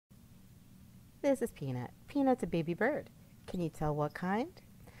This is Peanut. Peanut's a baby bird. Can you tell what kind?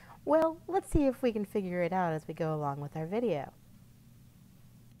 Well, let's see if we can figure it out as we go along with our video.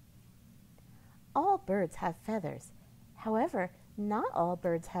 All birds have feathers. However, not all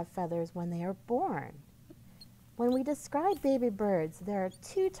birds have feathers when they are born. When we describe baby birds, there are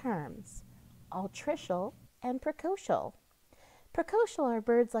two terms, altricial and precocial. Precocial are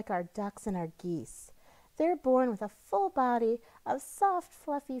birds like our ducks and our geese. They're born with a full body of soft,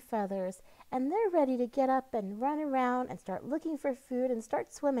 fluffy feathers, and they're ready to get up and run around and start looking for food and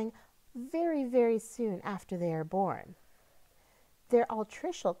start swimming very, very soon after they are born. Their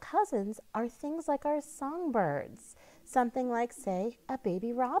altricial cousins are things like our songbirds, something like, say, a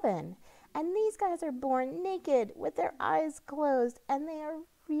baby robin. And these guys are born naked with their eyes closed, and they are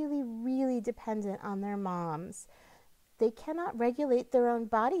really, really dependent on their moms. They cannot regulate their own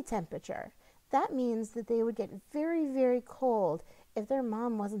body temperature. That means that they would get very, very cold if their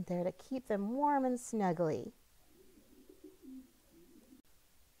mom wasn't there to keep them warm and snuggly.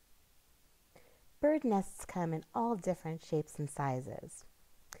 Bird nests come in all different shapes and sizes.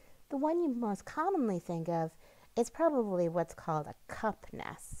 The one you most commonly think of is probably what's called a cup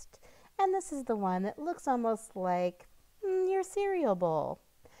nest. And this is the one that looks almost like your cereal bowl,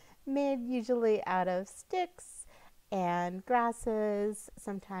 made usually out of sticks and grasses,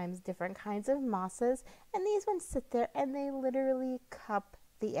 sometimes different kinds of mosses, and these ones sit there and they literally cup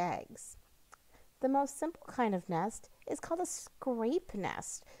the eggs. The most simple kind of nest is called a scrape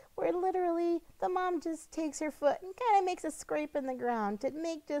nest, where literally the mom just takes her foot and kind of makes a scrape in the ground to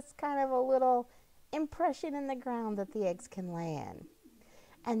make just kind of a little impression in the ground that the eggs can lay in.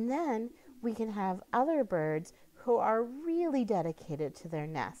 And then we can have other birds who are really dedicated to their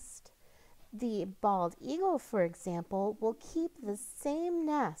nest. The bald eagle, for example, will keep the same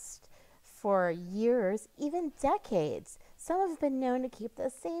nest for years, even decades. Some have been known to keep the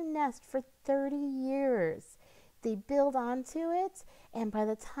same nest for 30 years. They build onto it, and by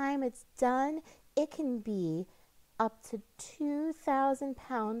the time it's done, it can be up to 2,000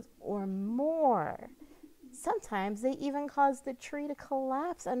 pounds or more. Sometimes they even cause the tree to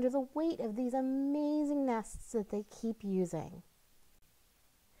collapse under the weight of these amazing nests that they keep using.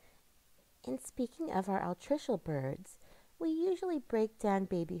 In speaking of our altricial birds, we usually break down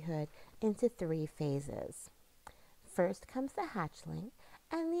babyhood into 3 phases. First comes the hatchling,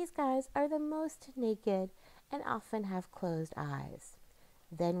 and these guys are the most naked and often have closed eyes.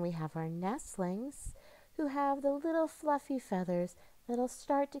 Then we have our nestlings, who have the little fluffy feathers that'll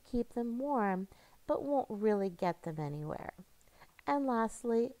start to keep them warm, but won't really get them anywhere. And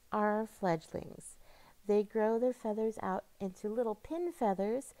lastly, our fledglings. They grow their feathers out into little pin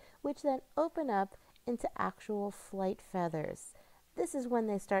feathers, which then open up into actual flight feathers. This is when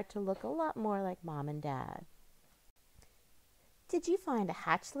they start to look a lot more like mom and dad. Did you find a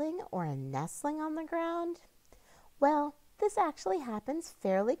hatchling or a nestling on the ground? Well, this actually happens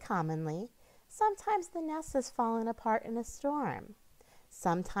fairly commonly. Sometimes the nest has fallen apart in a storm.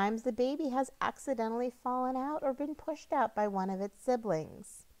 Sometimes the baby has accidentally fallen out or been pushed out by one of its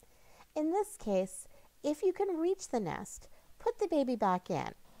siblings. In this case, if you can reach the nest, put the baby back in.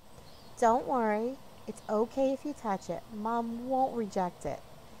 Don't worry, it's okay if you touch it. Mom won't reject it.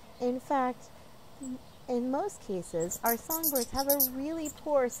 In fact, in most cases, our songbirds have a really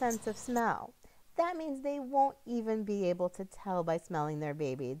poor sense of smell. That means they won't even be able to tell by smelling their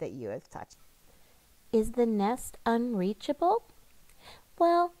baby that you have touched it. Is the nest unreachable?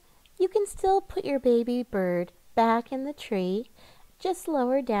 Well, you can still put your baby bird back in the tree, just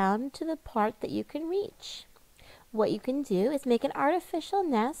lower down to the part that you can reach. What you can do is make an artificial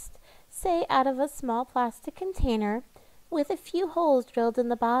nest, say out of a small plastic container, with a few holes drilled in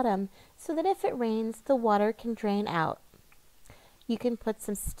the bottom so that if it rains, the water can drain out. You can put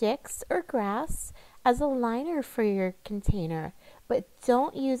some sticks or grass as a liner for your container, but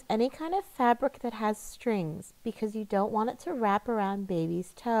don't use any kind of fabric that has strings because you don't want it to wrap around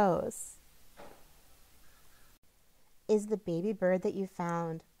baby's toes. Is the baby bird that you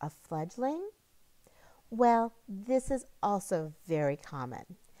found a fledgling? Well, this is also very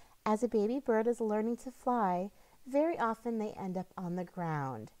common. As a baby bird is learning to fly, very often they end up on the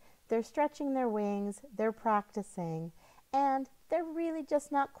ground. They're stretching their wings, they're practicing, and they're really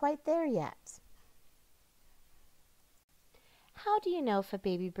just not quite there yet. How do you know if a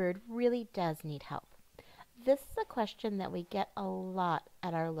baby bird really does need help? This is a question that we get a lot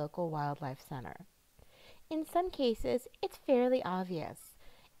at our local wildlife center. In some cases, it's fairly obvious.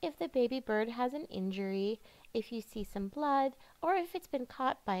 If the baby bird has an injury, if you see some blood, or if it's been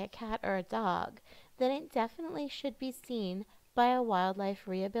caught by a cat or a dog, then it definitely should be seen by a wildlife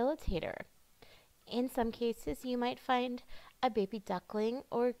rehabilitator. In some cases, you might find a baby duckling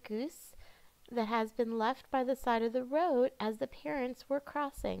or goose that has been left by the side of the road as the parents were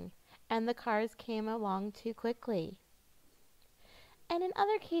crossing and the cars came along too quickly. And in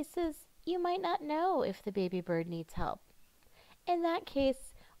other cases, you might not know if the baby bird needs help. In that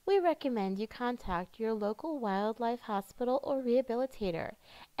case, we recommend you contact your local wildlife hospital or rehabilitator,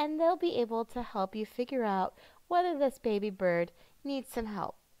 and they'll be able to help you figure out whether this baby bird needs some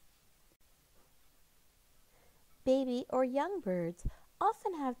help. Baby or young birds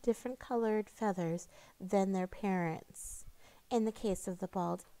often have different colored feathers than their parents. In the case of the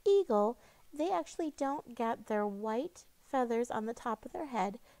bald eagle, they actually don't get their white feathers on the top of their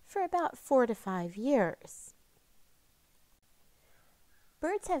head for about 4 to 5 years.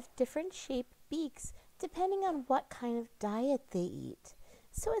 Birds have different shaped beaks depending on what kind of diet they eat.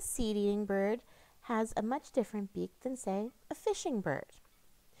 So a seed-eating bird has a much different beak than, say, a fishing bird.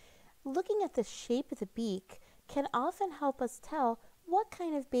 Looking at the shape of the beak can often help us tell what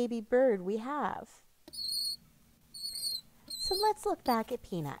kind of baby bird we have. So let's look back at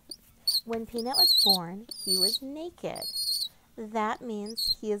Peanut. When Peanut was born, he was naked. That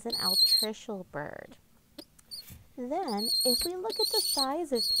means he is an altricial bird. Then, if we look at the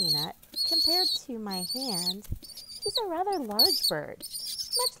size of Peanut compared to my hand, he's a rather large bird,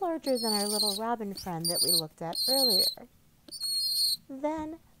 much larger than our little robin friend that we looked at earlier.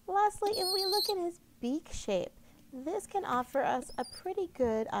 Then, lastly, if we look at his beak shape, this can offer us a pretty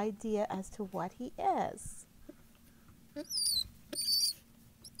good idea as to what he is.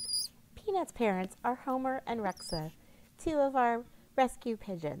 Peanut's parents are Homer and Rexa, 2 of our rescue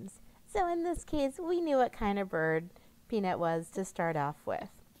pigeons. So in this case, we knew what kind of bird Peanut was to start off with.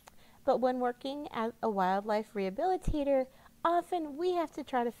 But when working as a wildlife rehabilitator, often we have to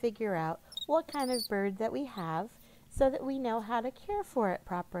try to figure out what kind of bird that we have so that we know how to care for it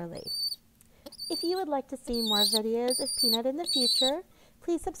properly. If you would like to see more videos of Peanut in the future,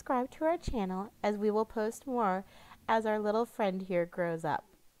 please subscribe to our channel as we will post more as our little friend here grows up.